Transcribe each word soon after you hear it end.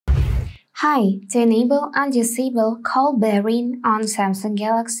Hi, to enable and disable call bearing on Samsung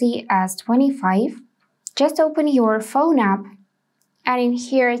Galaxy S25, just open your phone app and in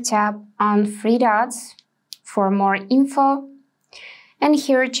here tap on three dots for more info and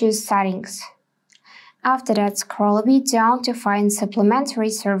here choose settings. After that, scroll a bit down to find supplementary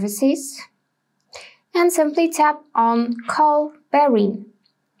services and simply tap on call bearing.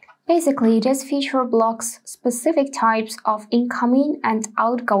 Basically, this feature blocks specific types of incoming and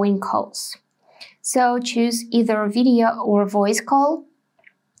outgoing calls. So choose either video or voice call.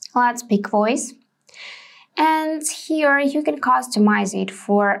 Let's pick voice. And here you can customize it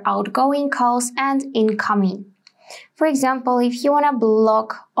for outgoing calls and incoming. For example, if you want to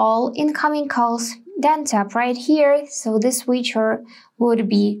block all incoming calls, then tap right here, so the switcher would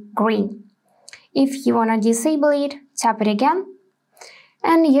be green. If you want to disable it, tap it again.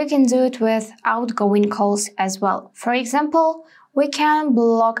 And you can do it with outgoing calls as well. For example, we can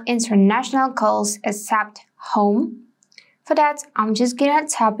block international calls except home. For that, I'm just gonna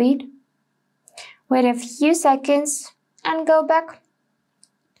tap it, wait a few seconds and go back.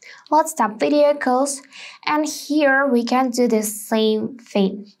 Let's tap video calls and here we can do the same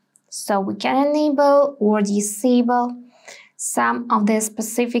thing. So we can enable or disable some of the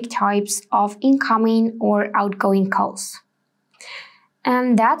specific types of incoming or outgoing calls.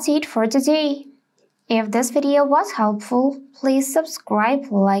 And that's it for today. If this video was helpful, please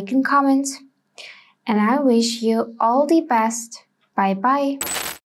subscribe, like and comment. And I wish you all the best. Bye bye.